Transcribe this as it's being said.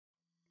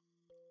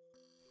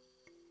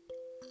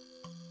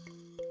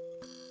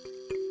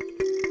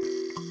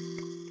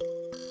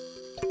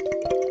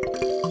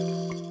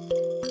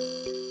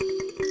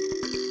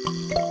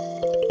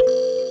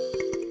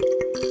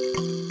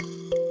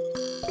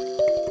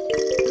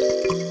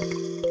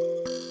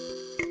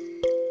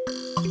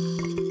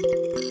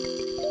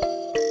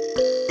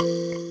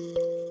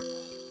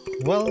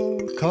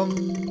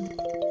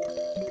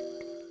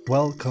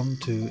Welcome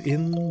to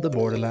In the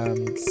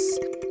Borderlands,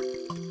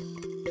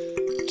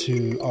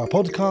 to our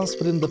podcast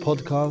within the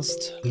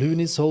podcast,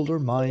 Loony Soldier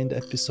Mind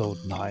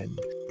Episode 9.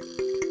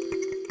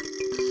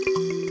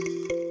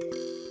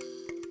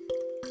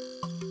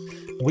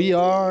 We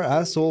are,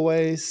 as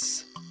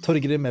always,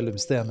 Torgrim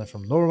Ellumstene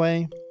from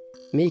Norway,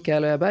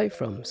 Mikael Öberg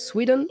from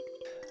Sweden.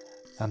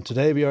 and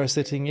today we are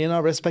sitting in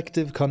our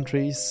respective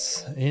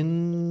countries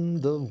in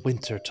the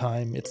winter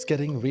time. It's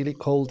getting really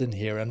cold in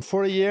here, and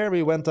for a year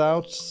we went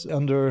out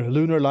under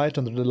lunar light,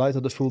 under the light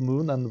of the full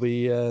moon, and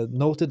we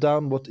noted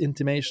down what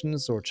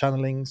intimations or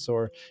channelings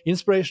or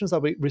inspirations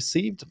that we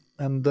received.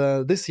 And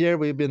this year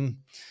we've been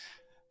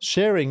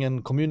sharing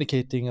and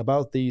communicating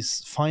about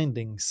these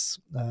findings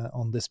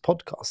on this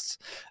podcast.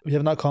 We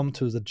have now come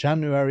to the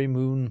January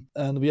moon,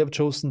 and we have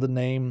chosen the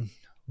name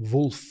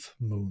Wolf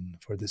Moon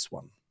for this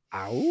one.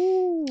 Ow.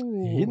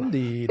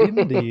 Indeed.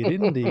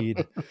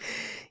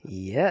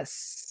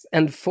 Yes.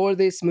 And for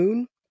this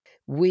moon,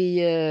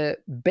 we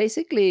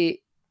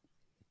basically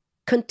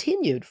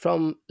continued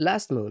from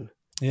last moon.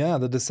 Yeah,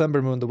 the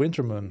December moon, the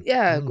winter moon.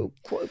 Yeah,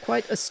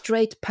 quite a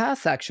straight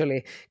path,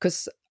 actually,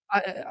 because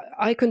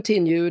I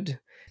continued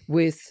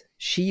with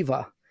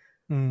Shiva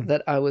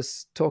that I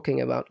was talking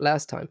about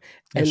last time.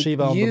 And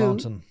Shiva on the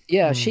mountain.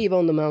 Yeah, Shiva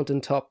on the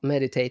mountaintop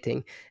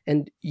meditating.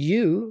 And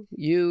you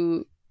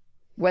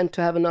went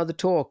to have another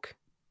talk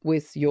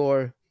with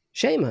your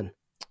shaman.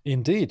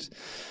 Indeed.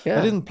 Yeah.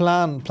 I didn't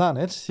plan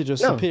it. He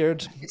just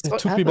appeared. It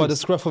took me by the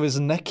scruff of his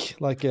neck,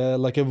 like a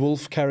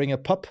wolf carrying a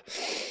pup.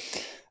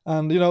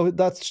 And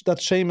that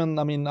shaman,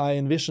 I mean, I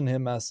envision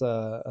him as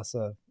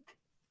an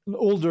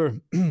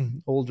older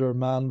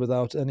man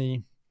without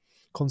any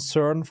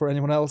concern for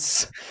anyone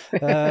else,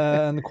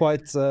 and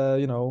quite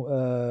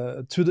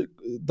to the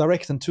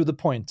direct and to the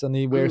point. And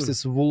he wears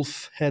this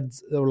wolf head,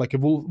 or like a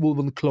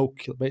woven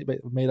cloak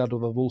made out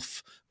of a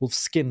wolf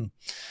skin.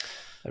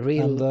 A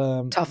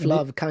real tough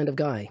love kind of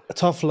guy. A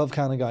tough love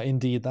kind of guy,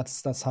 indeed.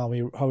 That's how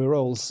he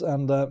rolls.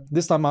 And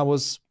this time I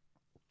was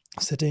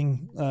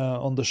sitting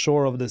on the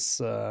shore of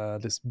this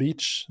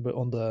beach, but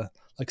on the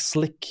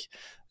slick,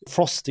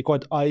 frosty,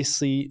 quite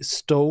icy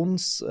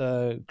stones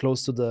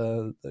close to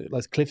the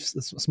cliffs,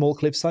 small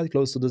cliffside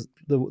close to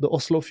the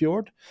Oslo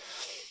fjord.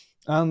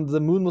 And the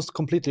moon was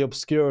completely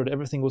obscured.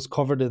 Everything was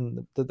covered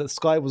in the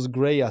sky was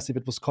gray, as if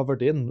it was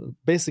covered in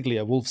basically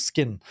a wolf's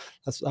skin.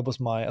 That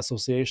was my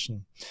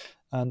association.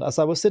 And as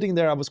I was sitting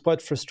there, I was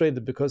quite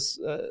frustrated because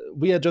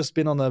we had just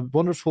been on a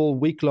wonderful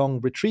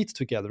week-long retreat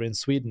together in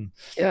Sweden,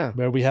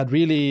 where we had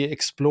really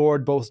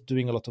explored both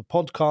doing a lot of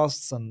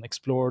podcasts and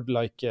explored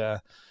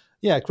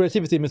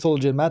creativity,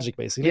 mythology, and magic,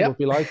 basically, what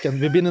we like.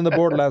 And we've been in the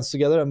Borderlands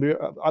together, and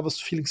I was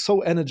feeling so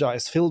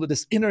energized, filled with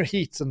this inner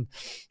heat and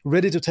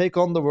ready to take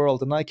on the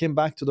world. And I came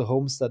back to the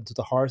homestead, to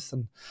the hearth,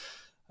 and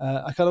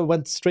I kind of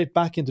went straight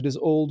back into this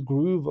old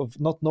groove of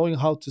not knowing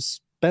how to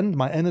spend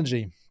my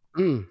energy.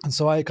 And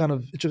so I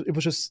it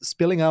was just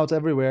spilling out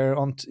everywhere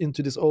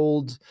into this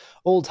old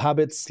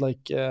habits, where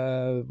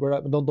I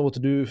don't know what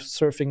to do,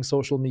 surfing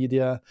social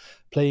media,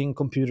 playing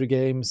computer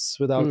games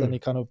without any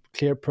kind of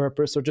clear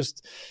purpose, or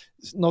just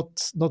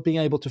not being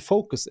able to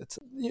focus it.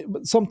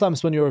 But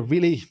sometimes when you're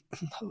really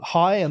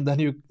high and then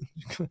you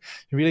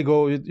really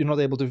you're not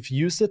able to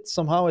use it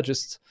somehow.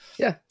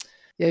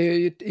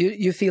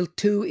 You feel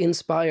too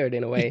inspired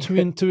in a way.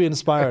 Too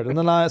inspired. And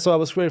then I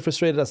was very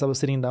frustrated as I was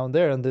sitting down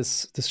there, and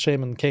this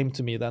shaman came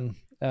to me then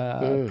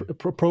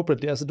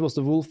appropriately, as it was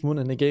the wolf moon,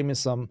 and he gave me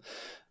some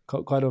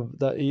kind of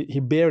he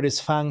bared his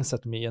fangs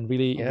at me and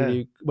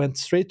really went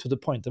straight to the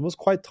point. It was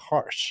quite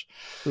harsh.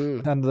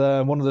 And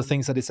one of the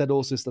things that he said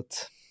also is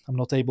that I'm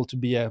not able to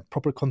be a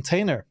proper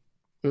container,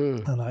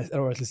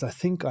 or at least I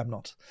think I'm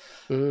not.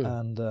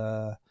 And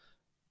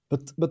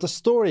But the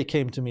story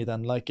came to me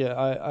then,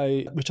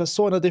 which I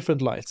saw in a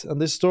different light.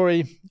 And this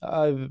story,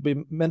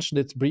 we mentioned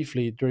it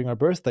briefly during our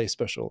birthday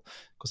special,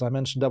 because I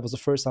mentioned that was the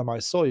first time I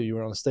saw you. You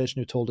were on stage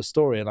and you told a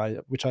story,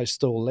 which I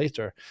stole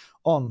later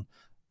on.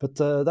 But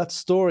that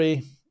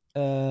story,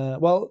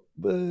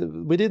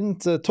 we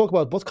didn't talk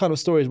about what kind of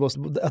story it was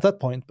at that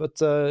point. But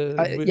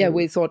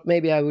we thought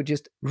maybe I would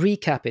just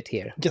recap it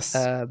here. Yes,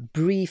 a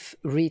brief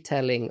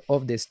retelling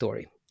of this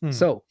story.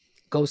 So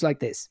goes like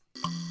this.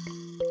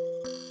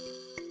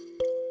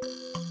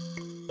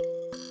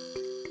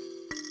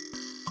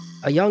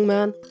 A young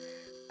man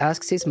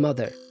asks his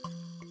mother,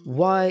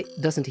 why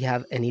doesn't he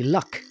have any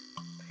luck?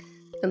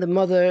 And the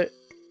mother,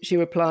 she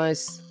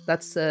replies,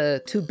 that's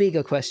too big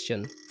a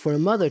question for a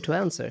mother to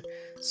answer.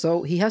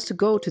 So he has to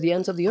go to the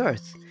ends of the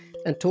earth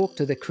and talk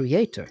to the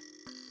Creator.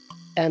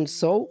 And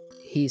so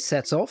he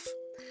sets off.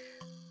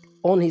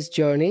 On his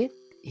journey,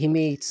 he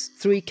meets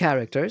 3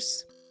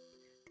 characters.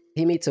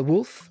 He meets a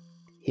wolf,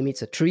 he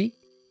meets a tree,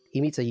 he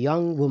meets a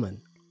young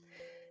woman.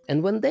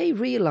 And when they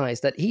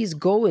realize that he's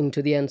going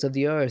to the ends of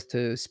the earth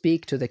to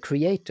speak to the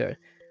Creator,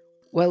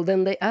 well,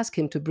 then they ask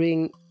him to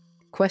bring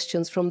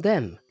questions from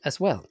them as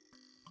well.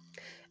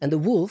 And the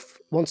wolf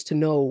wants to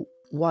know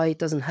why it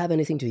doesn't have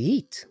anything to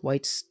eat, why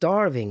it's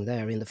starving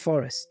there in the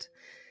forest.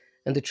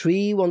 And the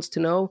tree wants to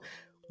know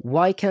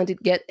Why can't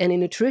it get any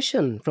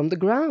nutrition from the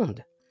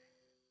ground?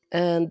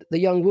 And the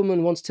young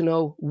woman wants to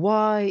know,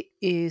 why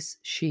is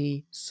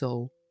she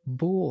so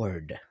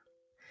bored?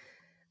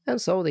 And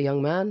so the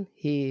young man,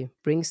 he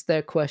brings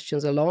their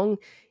questions along.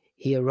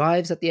 He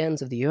arrives at the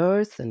ends of the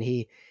earth and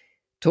he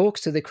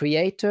talks to the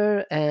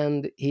creator,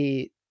 and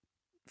he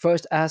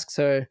first asks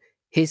her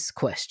his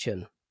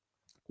question.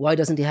 Why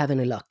doesn't he have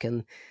any luck?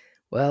 And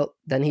well,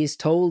 then he's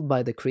told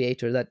by the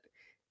creator that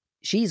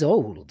she's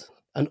old.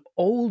 An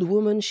old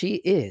woman she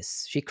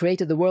is. She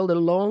created the world a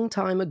long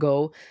time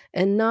ago,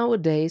 and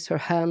nowadays her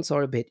hands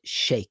are a bit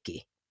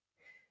shaky.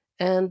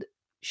 And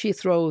she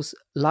throws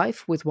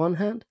life with one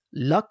hand,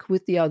 luck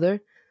with the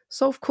other.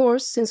 So, of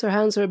course, since her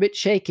hands are a bit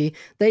shaky,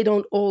 they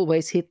don't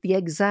always hit the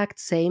exact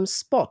same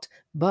spot.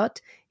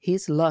 But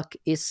his luck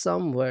is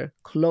somewhere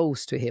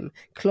close to him,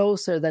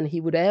 closer than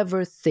he would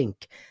ever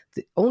think.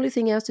 The only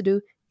thing he has to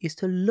do is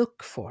to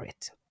look for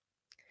it.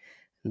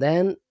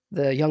 Then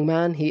the young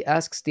man, he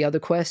asks the other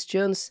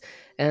questions,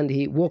 and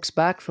he walks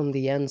back from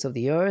the ends of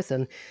the earth,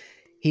 and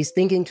he's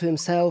thinking to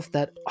himself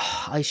that,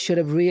 "Oh, I should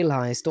have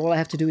realized all I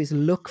have to do is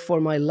look for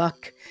my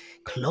luck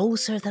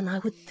closer than I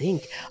would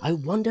think. I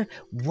wonder,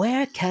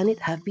 where can it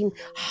have been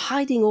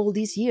hiding all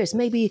these years?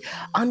 Maybe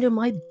under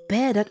my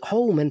bed at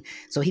home." And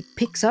so he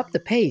picks up the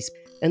pace,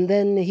 and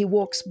then he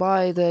walks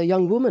by the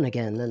young woman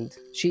again, and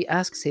she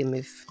asks him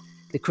if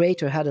the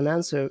creator had an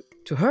answer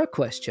to her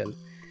question.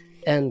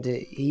 And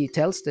he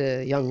tells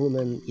the young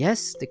woman,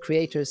 yes, the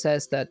creator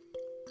says that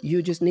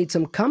you just need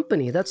some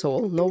company, that's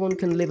all. No one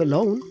can live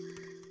alone.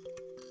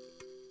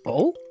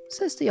 "Oh,"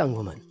 says the young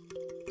woman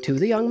to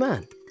the young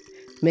man,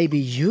 "maybe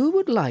you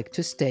would like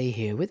to stay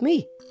here with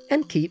me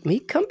and keep me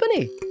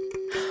company."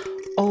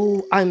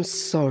 "Oh, I'm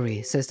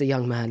sorry," says the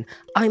young man.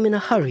 "I'm in a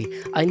hurry.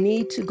 I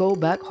need to go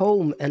back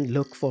home and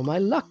look for my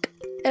luck."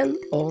 And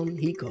on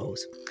he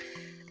goes.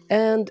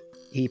 And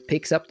he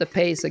picks up the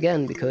pace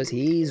again because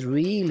he's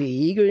really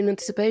eager in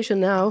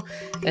anticipation now,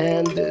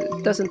 and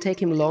it doesn't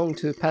take him long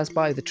to pass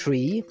by the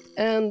tree.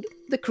 And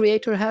the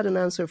creator had an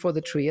answer for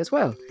the tree as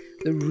well.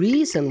 The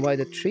reason why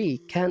the tree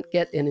can't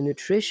get any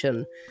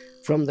nutrition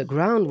from the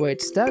ground where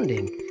it's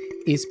standing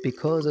is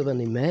because of an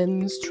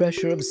immense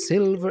treasure of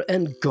silver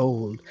and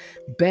gold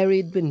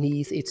buried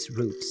beneath its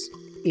roots.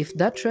 If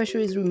that treasure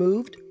is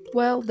removed,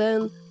 well,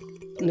 then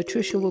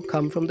nutrition will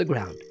come from the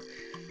ground.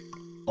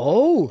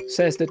 "Oh,"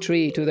 says the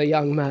tree to the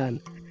young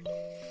man,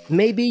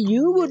 "maybe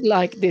you would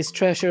like this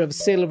treasure of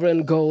silver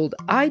and gold.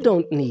 I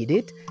don't need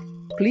it.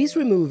 Please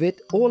remove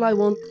it. All I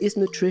want is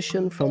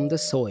nutrition from the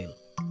soil."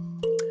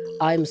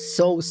 "I'm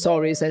so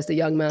sorry," says the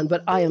young man,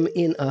 "but I am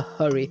in a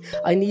hurry.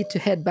 I need to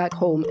head back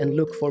home and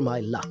look for my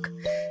luck."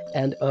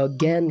 And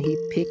again he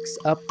picks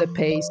up the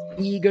pace,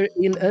 eager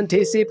in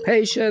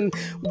anticipation.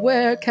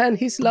 Where can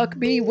his luck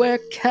be? Where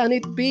can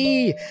it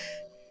be?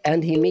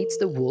 And he meets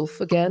the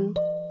wolf again.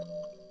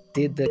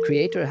 Did the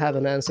creator have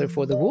an answer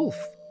for the wolf?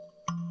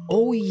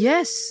 "Oh,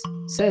 yes,"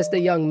 says the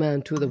young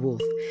man to the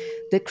wolf.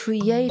 "The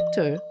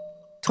creator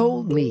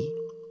told me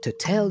to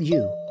tell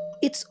you.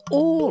 It's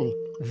all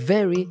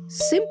very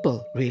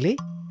simple, really.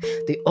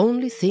 The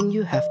only thing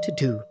you have to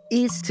do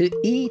is to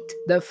eat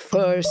the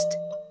first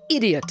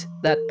idiot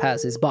that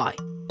passes by."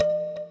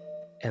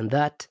 And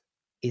that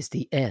is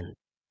the end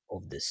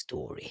of the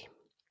story.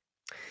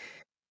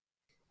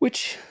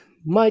 Which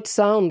might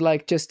sound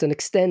like just an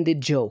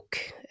extended joke,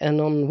 and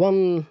on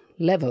one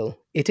level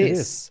it It is.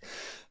 is.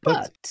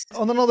 But But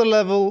on another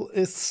level,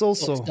 it's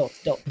also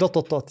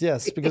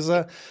yes, because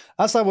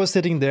as I was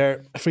sitting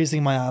there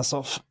freezing my ass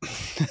off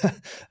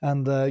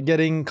and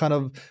getting kind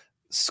of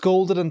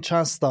scolded and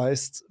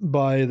chastised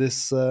by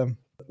this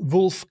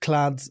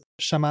wolf-clad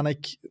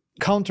shamanic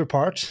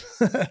counterpart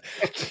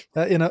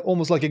in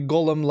almost like a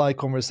golem-like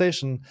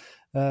conversation.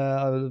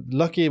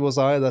 Lucky was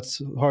I that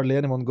hardly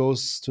anyone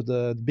goes to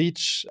the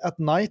beach at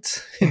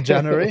night in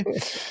January.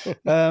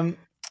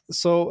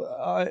 So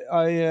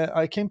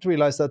I came to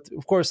realize that,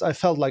 of course, I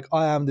felt like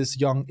I am this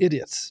young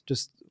idiot,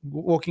 just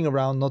walking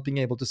around, not being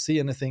able to see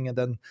anything, and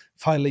then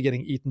finally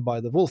getting eaten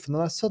by the wolf. And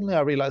then suddenly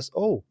I realized,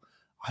 oh,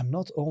 I'm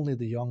not only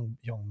the young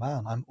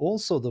man, I'm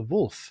also the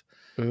wolf,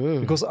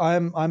 because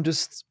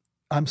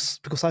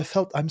because I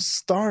felt I'm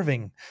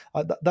starving.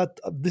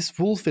 This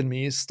wolf in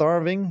me is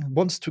starving,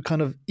 wants to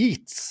kind of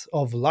eat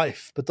of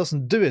life, but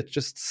doesn't do it.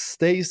 Just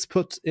stays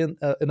put in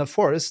a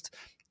forest,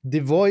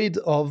 devoid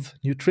of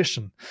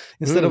nutrition,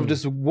 instead of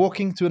just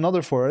walking to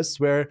another forest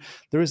where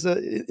there is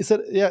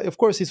of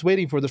course he's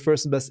waiting for the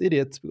first and best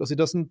idiot, because he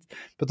doesn't.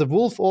 But the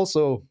wolf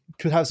also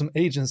could have some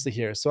agency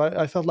here. So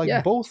I felt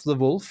like both the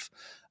wolf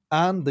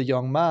and the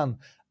young man.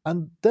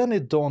 And then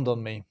it dawned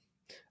on me,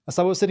 as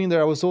I was sitting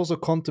there, I was also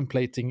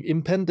contemplating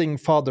impending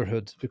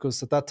fatherhood,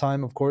 because at that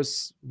time, of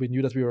course, we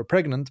knew that we were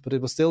pregnant, but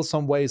it was still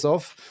some ways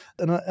off.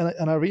 And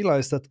I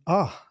realized that,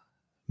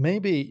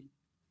 maybe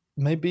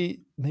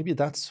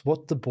that's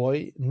what the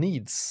boy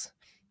needs.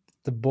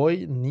 The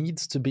boy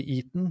needs to be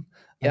eaten,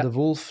 and the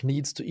wolf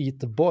needs to eat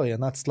the boy.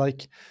 And that's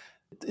like,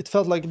 it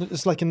felt like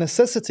it's like a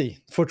necessity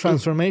for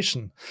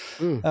transformation,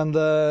 and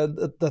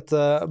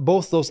that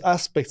both those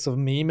aspects of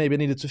me maybe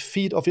needed to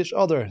feed off each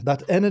other.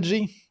 That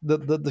energy,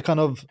 the kind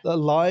of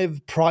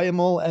alive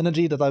primal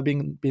energy that I've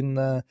been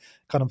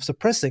kind of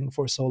suppressing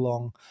for so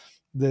long,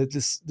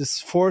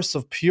 this force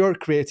of pure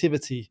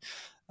creativity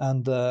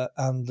and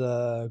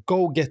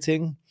go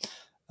getting.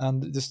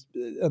 And this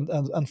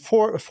and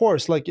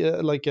force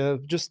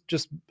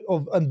just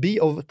of and be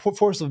of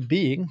force of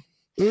being,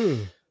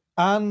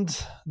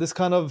 and this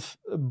kind of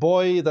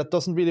boy that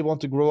doesn't really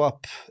want to grow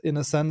up, in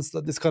a sense,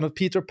 that this kind of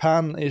Peter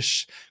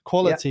Pan-ish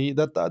quality,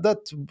 that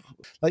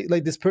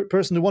like this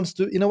person who wants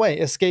to, in a way,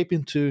 escape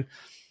into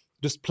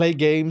just play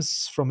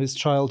games from his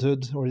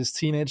childhood or his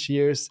teenage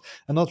years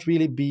and not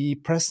really be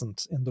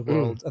present in the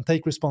world and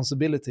take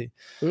responsibility.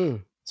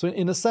 So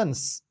in a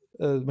sense,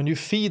 when you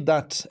feed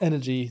that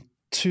energy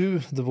to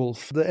the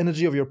wolf, the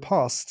energy of your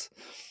past,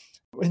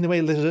 in a way,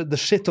 the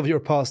shit of your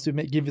past, you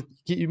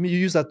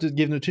use that to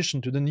give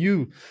nutrition to the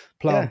new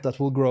plant that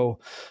will grow.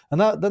 And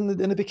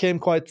then it became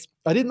quite,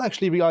 I didn't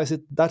actually realize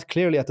it that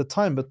clearly at the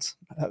time, but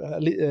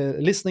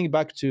listening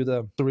back to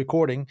the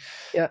recording,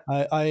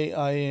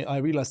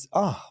 I realized,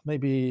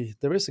 maybe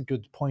there is a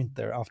good point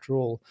there after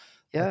all.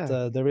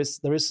 That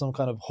there is some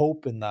kind of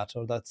hope in that,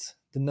 or that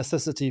the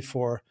necessity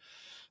for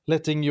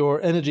letting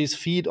your energies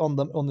feed on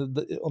them,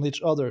 on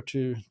each other,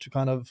 to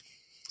kind of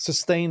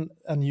sustain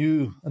a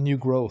new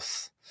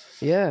growth.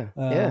 Because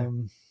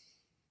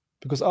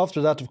after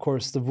that, of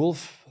course, the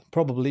wolf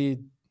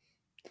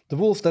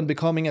then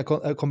becoming a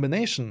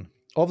combination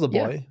of the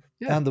boy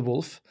and the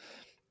wolf,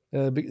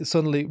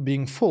 suddenly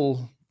being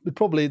full, would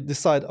probably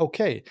decide,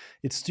 okay,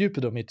 it's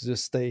stupid of me to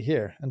just stay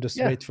here and just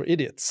wait for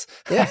idiots.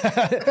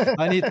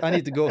 I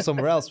need to go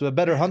somewhere else to a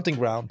better hunting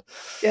ground.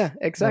 Yeah,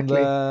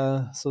 exactly.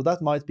 And, so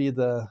that might be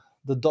the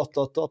dot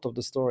of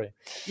the story.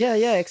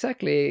 Yeah,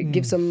 exactly.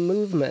 Give some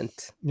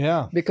movement.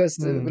 Yeah. Because,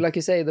 like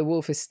you say, the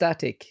wolf is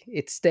static.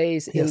 It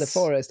stays in the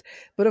forest.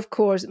 But of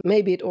course,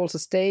 maybe it also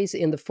stays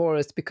in the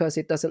forest because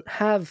it doesn't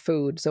have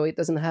food, so it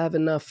doesn't have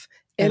enough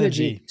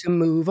energy to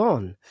move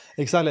on.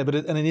 Exactly, but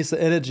it needs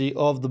the energy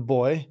of the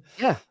boy.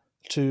 Yeah.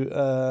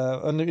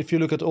 And if you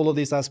look at all of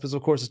these aspects,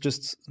 of course, it's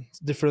just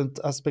different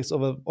aspects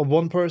of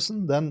one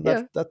person. Then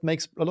that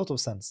makes a lot of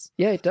sense.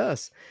 Yeah, it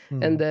does.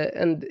 And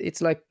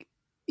it's like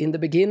in the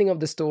beginning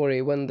of the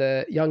story, when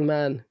the young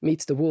man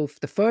meets the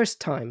wolf the first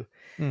time.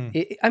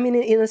 I mean,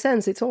 in a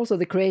sense, it's also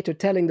the creator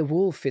telling the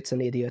wolf it's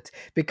an idiot,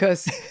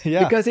 because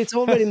it's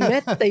already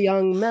met the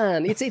young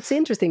man. It's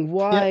interesting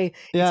why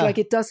it's like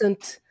it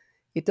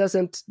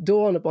doesn't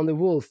dawn upon the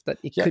wolf that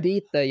it could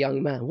eat the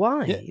young man.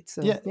 Why?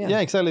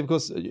 Exactly,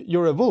 because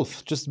you're a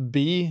wolf. Just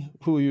be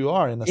who you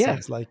are, in a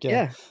sense. Like,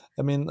 I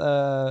mean,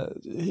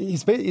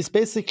 he's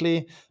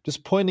basically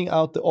just pointing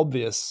out the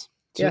obvious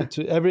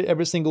to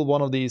every single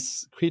one of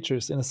these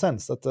creatures, in a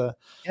sense that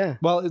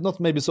well, it's not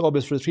maybe so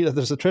obvious for the tree that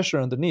there's a treasure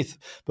underneath,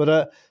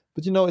 but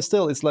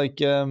it's like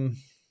the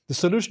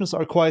solutions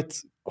are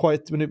quite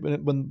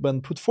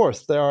when put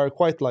forth, they are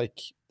quite like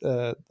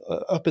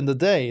up in the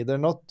day. They're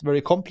not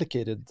very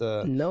complicated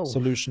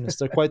solutions.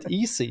 They're quite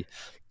easy,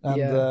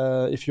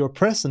 and if you're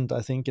present, I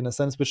think, in a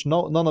sense, which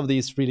none of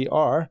these really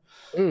are,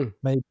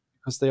 maybe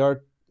because they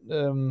are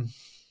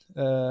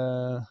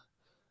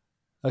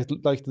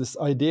like this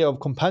idea of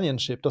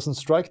companionship doesn't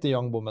strike the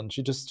young woman.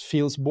 She just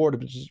feels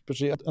bored, but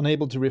she's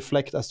unable to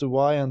reflect as to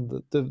why.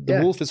 And the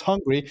wolf is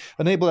hungry,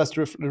 unable as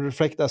to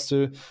reflect as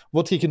to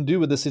what he can do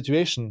with the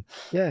situation.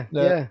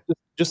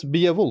 Just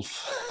be a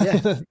wolf.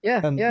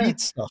 And eat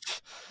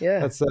stuff.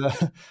 That's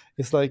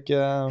it's like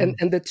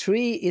and the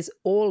tree is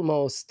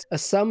almost a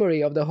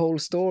summary of the whole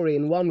story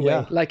in one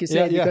way, like you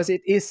said, because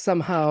it is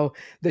somehow,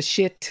 the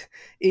shit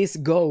is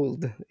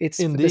gold. It's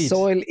the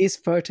soil is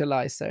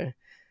fertilizer.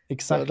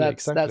 Exactly.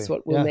 So that's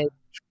what will make the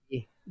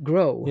tree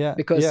grow.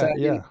 Because I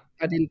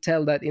didn't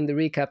tell that in the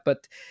recap,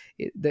 but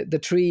the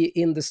tree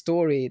in the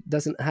story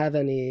doesn't have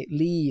any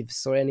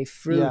leaves or any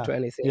fruit or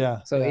anything.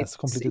 So it's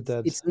completely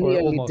dead. It's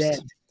nearly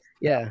dead.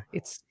 Yeah,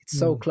 it's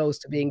so close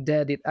to being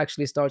dead. It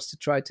actually starts to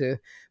try to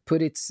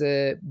put its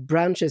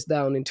branches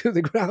down into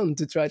the ground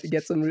to try to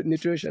get some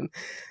nutrition,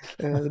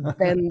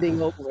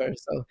 bending over.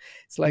 So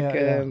it's like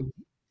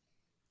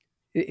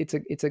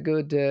it's a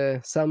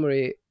good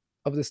summary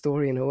of the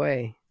story in a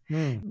way.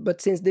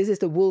 But since this is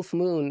the wolf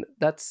moon,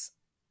 that's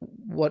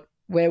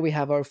where we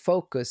have our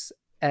focus,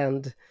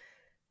 and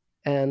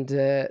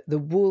the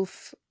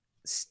wolf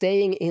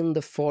staying in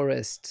the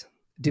forest,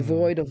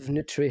 devoid of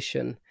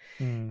nutrition,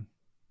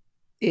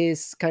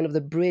 is kind of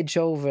the bridge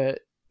over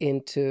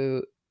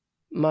into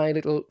my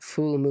little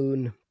full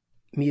moon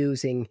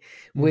musing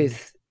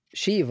with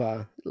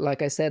Shiva.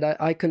 Like I said,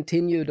 I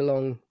continued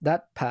along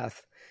that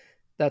path.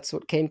 That's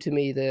what came to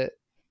me the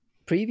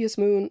previous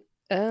moon.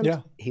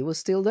 And he was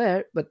still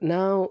there, but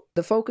now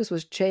the focus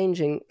was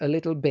changing a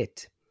little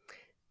bit.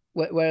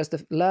 Whereas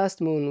the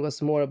last moon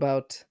was more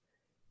about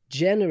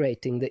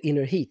generating the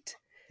inner heat.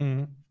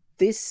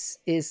 This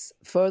is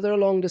further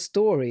along the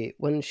story,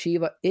 when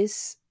Shiva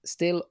is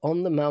still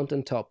on the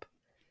mountaintop,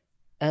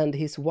 and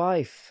his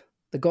wife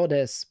the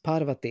goddess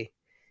Parvati,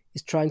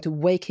 is trying to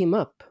wake him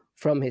up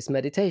from his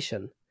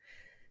meditation,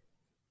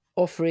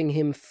 offering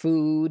him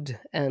food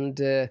and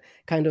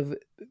kind of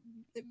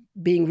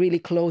being really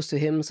close to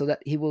him so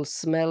that he will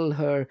smell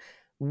her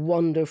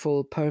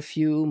wonderful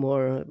perfume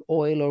or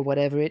oil or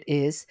whatever it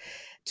is,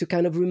 to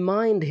kind of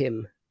remind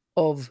him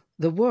of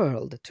the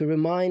world, to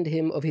remind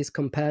him of his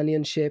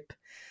companionship,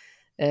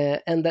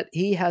 and that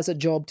he has a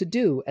job to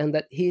do, and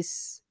that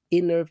his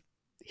inner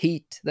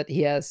heat that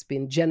he has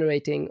been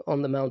generating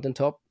on the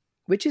mountaintop,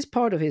 which is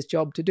part of his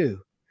job to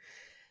do,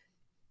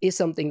 is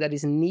something that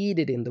is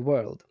needed in the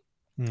world.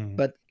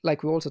 But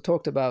like we also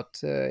talked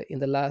about in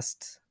the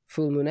last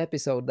full moon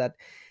episode, that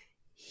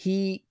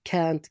he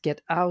can't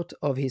get out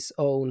of his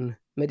own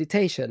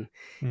meditation.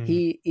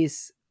 He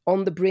is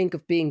on the brink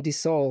of being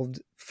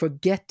dissolved,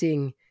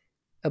 forgetting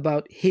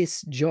about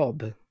his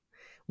job,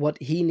 what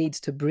he needs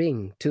to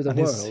bring to the and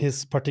world.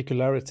 His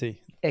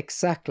particularity.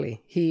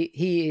 Exactly.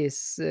 He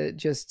is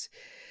just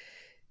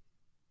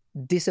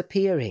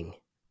disappearing.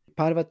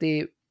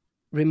 Parvati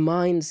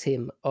reminds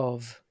him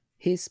of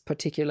his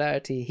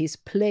particularity, his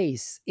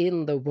place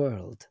in the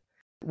world,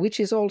 which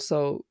is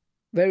also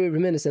very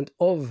reminiscent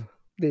of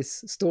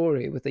this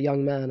story with the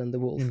young man and the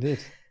wolf. Indeed.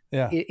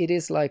 Yeah. It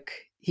is like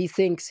he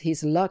thinks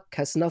his luck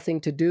has nothing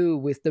to do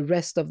with the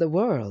rest of the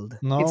world.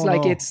 No, it's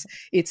like no.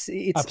 it's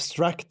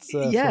abstract.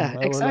 yeah,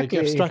 from, exactly.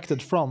 Or like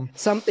abstracted from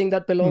something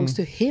that belongs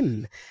to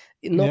him,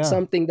 not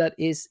something that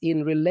is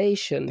in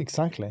relation.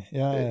 Exactly.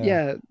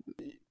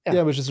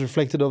 Yeah, which is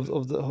reflected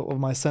of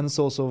my sense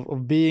also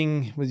of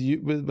being with you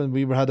when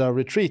we had our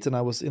retreat, and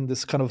I was in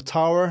this kind of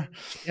tower.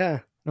 Yeah.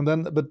 And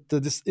then, but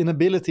this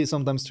inability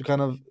sometimes to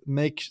kind of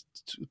make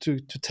to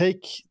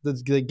take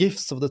the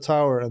gifts of the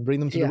tower and bring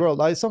them to the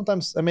world.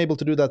 I'm able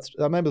to do that.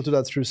 I'm able to do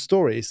that through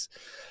stories.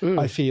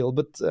 I feel,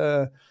 but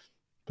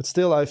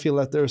still, I feel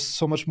that there's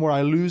so much more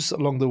I lose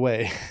along the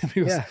way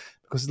because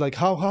it's like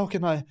how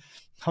can I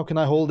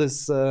hold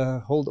this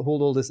hold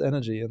all this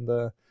energy, and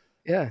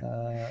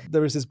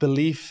there is this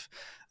belief,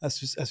 as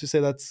you say,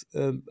 that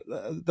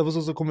there was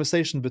also a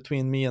conversation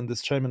between me and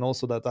this shaman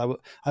also, that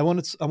I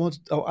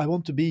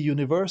want to be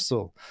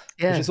universal,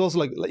 which is also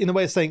like in a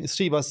way saying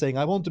Shiva saying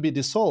I want to be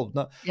dissolved.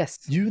 Now,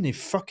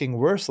 fucking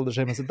versal, the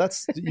shaman said,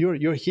 that's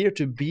you're here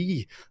to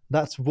be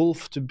that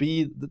wolf, to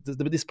be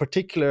this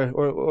particular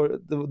or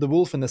the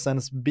wolf in the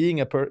sense being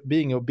a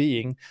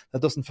being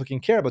that doesn't fucking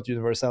care about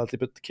universality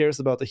but cares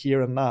about the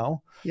here and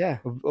now,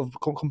 of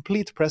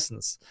complete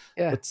presence,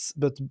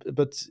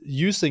 but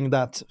using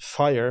that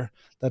fire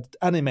that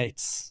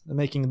animates,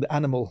 making the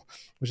animal,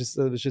 which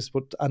is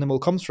what animal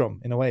comes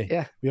from in a way.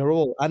 We are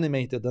all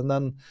animated, and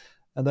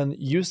then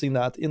using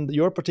that in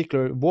your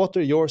particular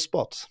water your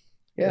spot.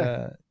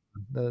 Do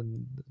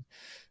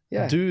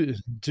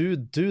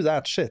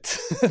that shit.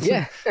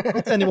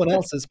 Not anyone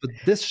else's, but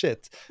this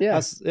shit.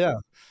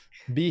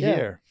 Be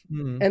here.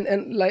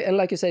 And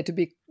like you say, to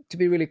be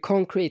really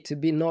concrete, to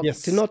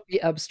not be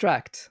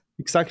abstract.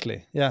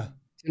 Exactly. Yeah.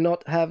 To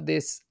not have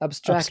this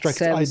abstract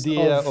sense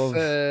idea of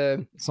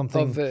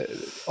something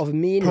of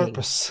meaning,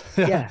 purpose.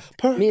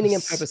 Purpose. Meaning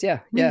and purpose.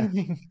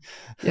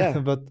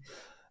 But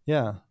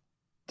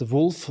the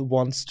wolf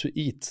wants to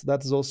eat.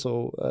 That is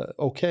also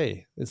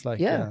okay. It's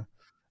like it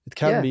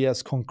can be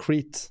as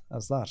concrete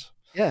as that.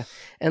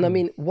 And I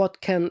mean,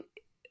 what can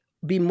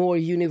be more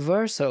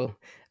universal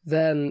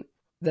than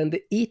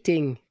the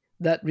eating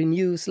that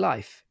renews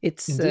life?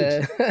 It's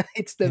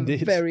it's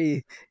the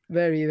very,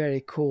 very,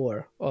 very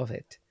core of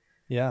it.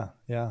 Yeah.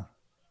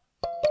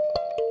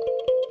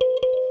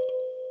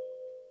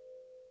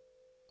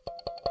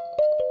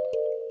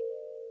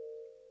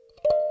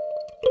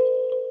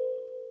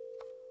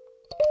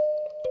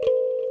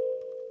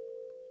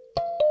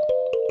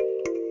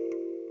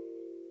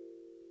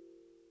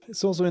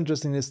 It's also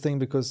interesting, this thing,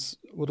 because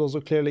what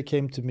also clearly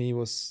came to me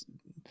was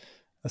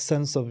a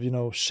sense of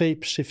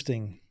shape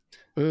shifting,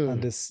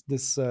 and this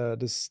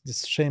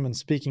shaman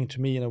speaking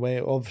to me in a way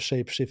of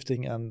shape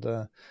shifting and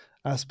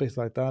aspects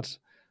like that.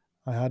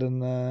 I had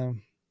I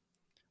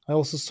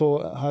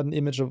also had an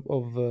image of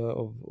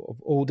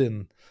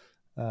Odin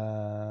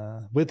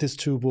with his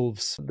two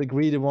wolves, the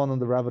greedy one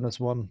and the ravenous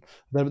one.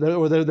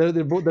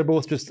 They're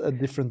both just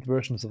different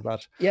versions of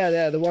that.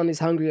 The one is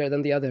hungrier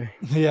than the other.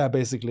 Yeah,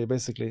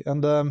 basically,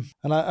 and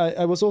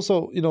I was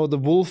also the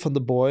wolf and the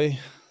boy,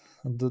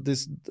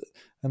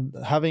 and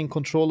having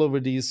control over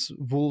these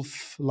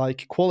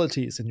wolf-like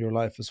qualities in your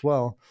life as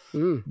well,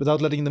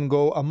 without letting them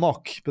go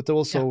amok, but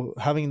also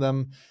having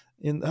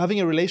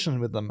a relation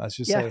with them, as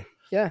you say.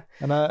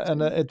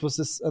 And it was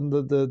this, and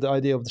the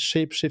idea of the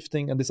shape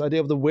shifting, and this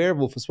idea of the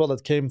werewolf as well,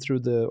 that came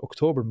through the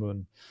October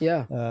moon,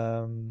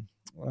 and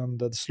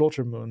the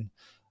slaughter moon,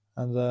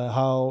 and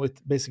how it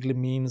basically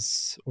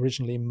means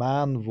originally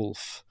man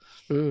wolf.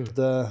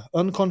 The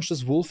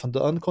unconscious wolf and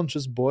the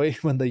unconscious boy,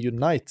 when they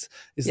unite,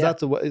 is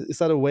that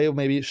a way of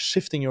maybe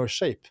shifting your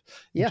shape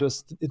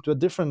into a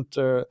different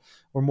or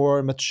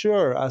more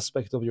mature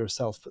aspect of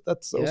yourself? But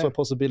that's also a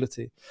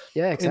possibility.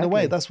 Exactly. In a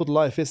way, that's what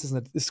life is,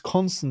 isn't it? This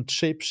constant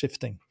shape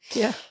shifting.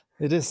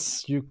 It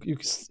is.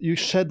 You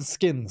shed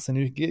skins and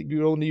you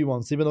grow new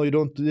ones, even though you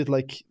don't do it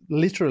like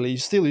literally. You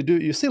still do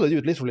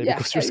it literally, Yeah,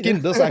 because your you skin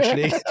do. does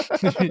actually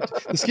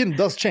the skin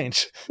does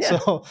change. Yeah.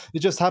 So it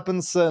just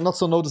happens not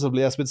so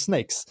noticeably as with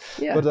snakes.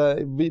 Yeah.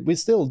 But we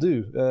still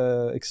do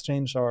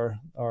exchange our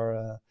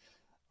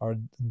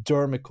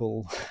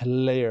dermical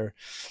layer,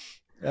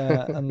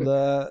 and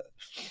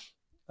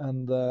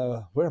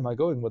where am I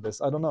going with this?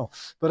 I don't know,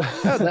 but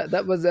Oh,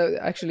 that was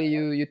actually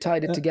you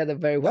tied it together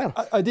very well.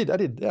 I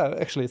did. Yeah,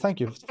 actually, thank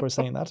you for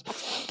saying that.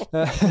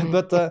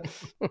 But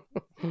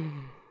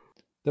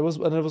there was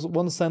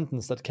one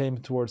sentence that came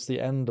towards the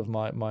end of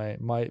my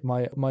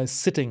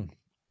sitting,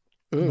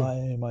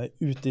 my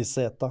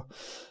utiseta,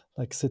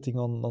 like sitting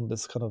on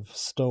this kind of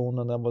stone,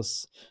 and that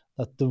was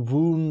that the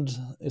wound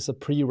is a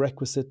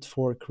prerequisite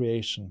for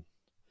creation.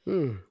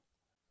 The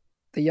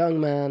young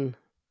man,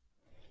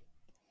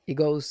 he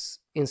goes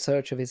in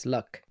search of his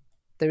luck.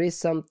 There is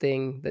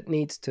something that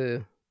needs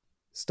to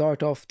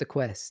start off the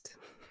quest.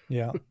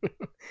 Yeah.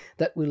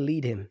 That will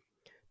lead him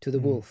to the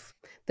wolf.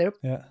 They're a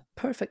Yeah.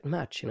 perfect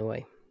match in a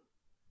way.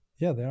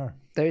 Yeah, they are.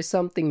 There is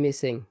something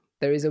missing.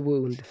 There is a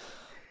wound.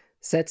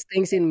 Sets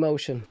things in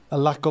motion. A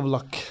lack of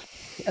luck.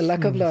 A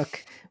lack of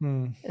luck.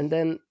 And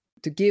then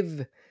to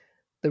give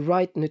the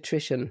right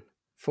nutrition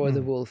for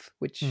the wolf,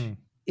 which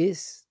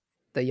is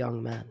the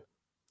young man.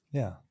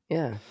 Yeah.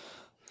 Yeah.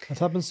 That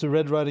happens to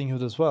Red Riding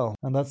Hood as well,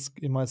 and that's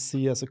you might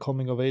see as a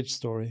coming of age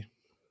story.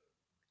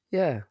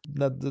 Yeah.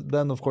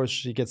 Then of course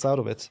she gets out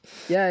of it.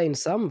 Yeah, in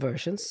some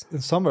versions.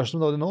 In some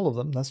versions, not in all of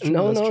them. That's true.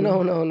 No, that's no, true.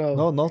 no, no, no.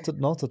 No,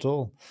 not at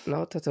all.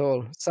 Not at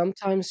all.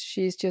 Sometimes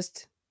she's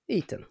just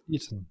eaten.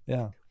 Eaten.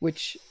 Yeah.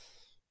 Which,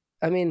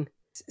 I mean,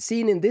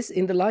 seen in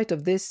the light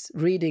of this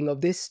reading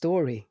of this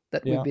story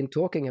that we've been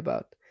talking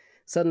about,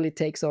 suddenly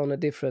takes on a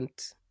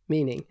different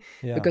meaning.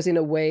 Yeah. Because in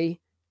a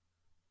way,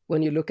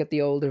 when you look at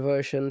the older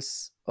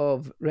versions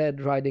of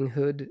Red Riding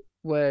Hood,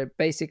 where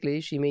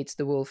basically she meets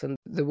the wolf and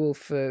the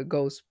wolf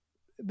goes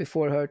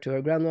before her to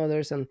her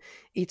grandmother's and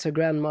eats her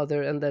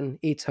grandmother and then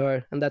eats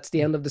her, and that's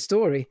the end of the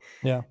story.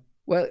 Yeah.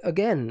 Well,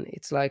 again,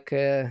 it's like,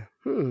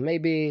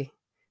 maybe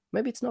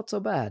it's not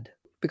so bad.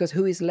 Because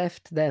who is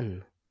left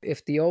then?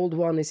 If the old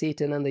one is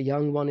eaten and the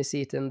young one is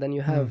eaten, then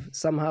you have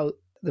somehow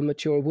the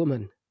mature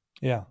woman.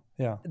 Yeah,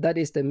 yeah. That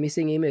is the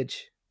missing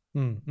image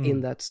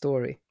in that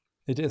story.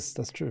 It is,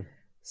 that's true.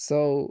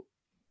 So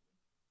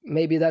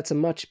maybe that's a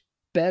much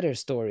better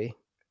story.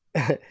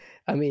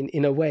 I mean,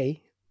 in a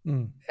way,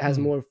 it has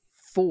more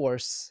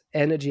force,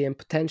 energy, and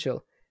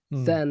potential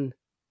than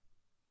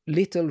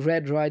Little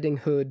Red Riding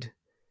Hood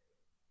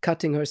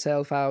cutting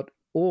herself out,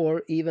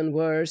 or even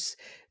worse,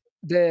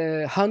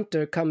 the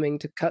hunter coming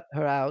to cut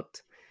her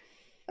out.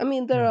 I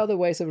mean, there are other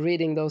ways of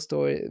reading those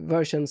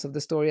versions of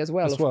the story as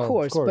well, of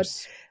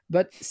course.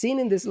 But seen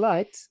in this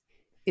light,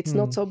 it's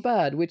not so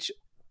bad, which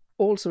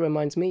also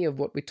reminds me of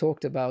what we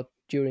talked about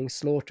during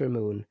Slaughter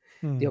Moon,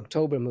 the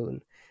October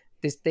Moon.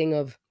 This thing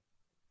of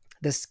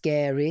the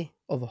scary,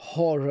 of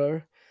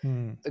horror,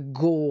 the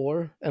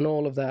gore, and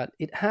all of that.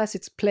 It has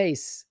its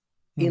place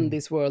in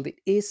this world. It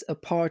is a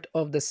part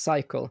of the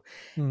cycle.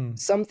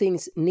 Some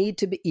things need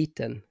to be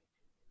eaten.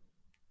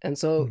 And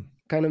so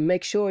kind of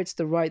make sure it's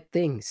the right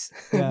things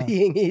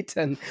being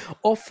eaten.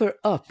 Offer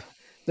up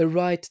the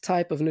right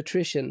type of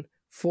nutrition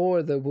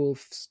for the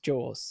wolf's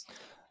jaws.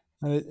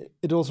 And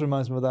it also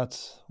reminds me of that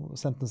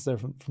sentence there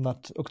from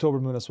that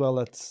October Moon as well,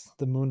 that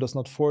the moon does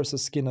not force a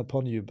skin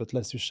upon you, but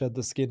lets you shed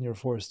the skin you're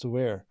forced to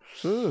wear.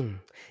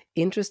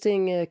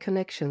 Interesting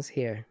connections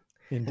here.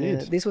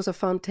 Indeed. This was a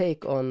fun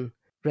take on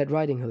Red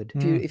Riding Hood.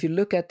 If you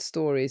look at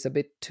stories a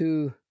bit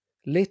too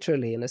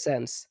literally, in a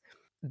sense,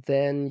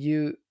 then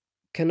you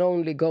can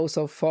only go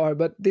so far.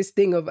 But this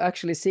thing of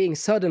actually seeing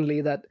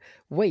suddenly that,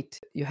 wait,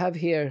 you have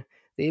here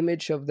the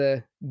image of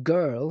the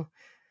girl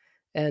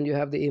and you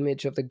have the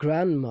image of the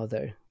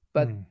grandmother,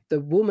 but the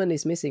woman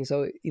is missing.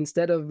 So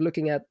instead of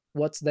looking at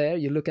what's there,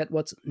 you look at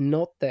what's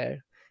not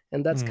there.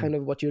 And that's kind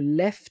of what you're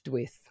left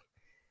with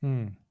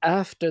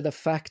after the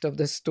fact of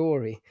the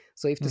story.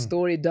 So if the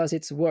story does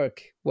its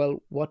work,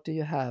 well, what do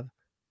you have?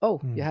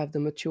 Oh, you have the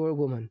mature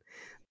woman.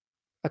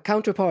 A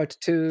counterpart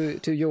to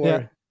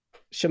your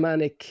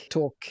shamanic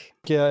talk.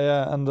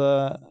 Yeah. And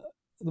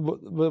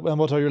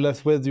what are you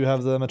left with? You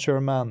have the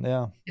mature man.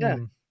 Yeah.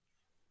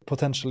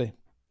 Potentially.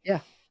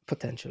 Yeah,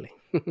 potentially.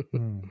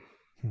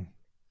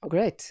 Oh,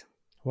 great.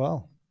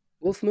 Well.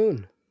 Wolf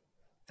Moon.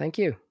 Thank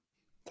you.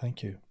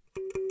 Thank you.